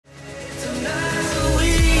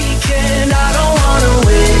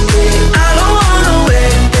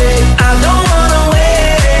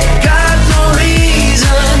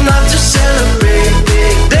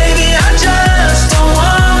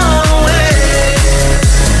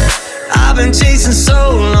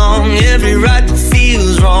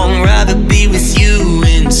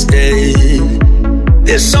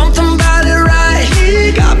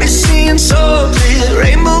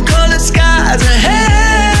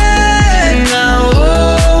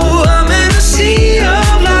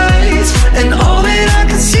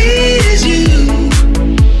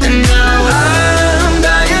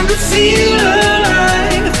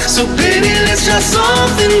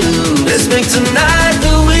Tonight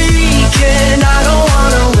the weekend, I don't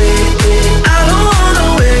wanna wait. I don't wanna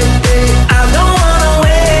wait. I don't wanna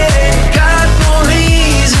wait. Got no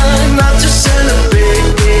reason not to celebrate.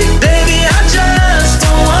 Baby, I just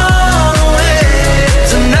don't wanna wait.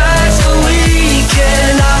 Tonight's the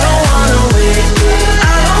weekend, I don't wanna wait.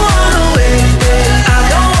 I don't wanna wait. I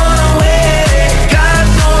don't wanna wait. Got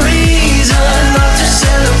no reason not to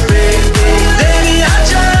celebrate. Baby, I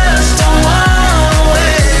just don't wanna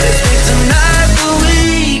wait. Tonight the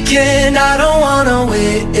weekend, I don't wanna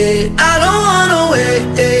wait. I don't wanna wait.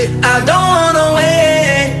 I don't wanna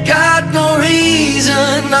wait. Got no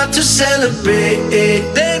reason not to celebrate.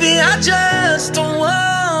 Baby, I just don't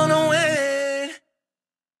wanna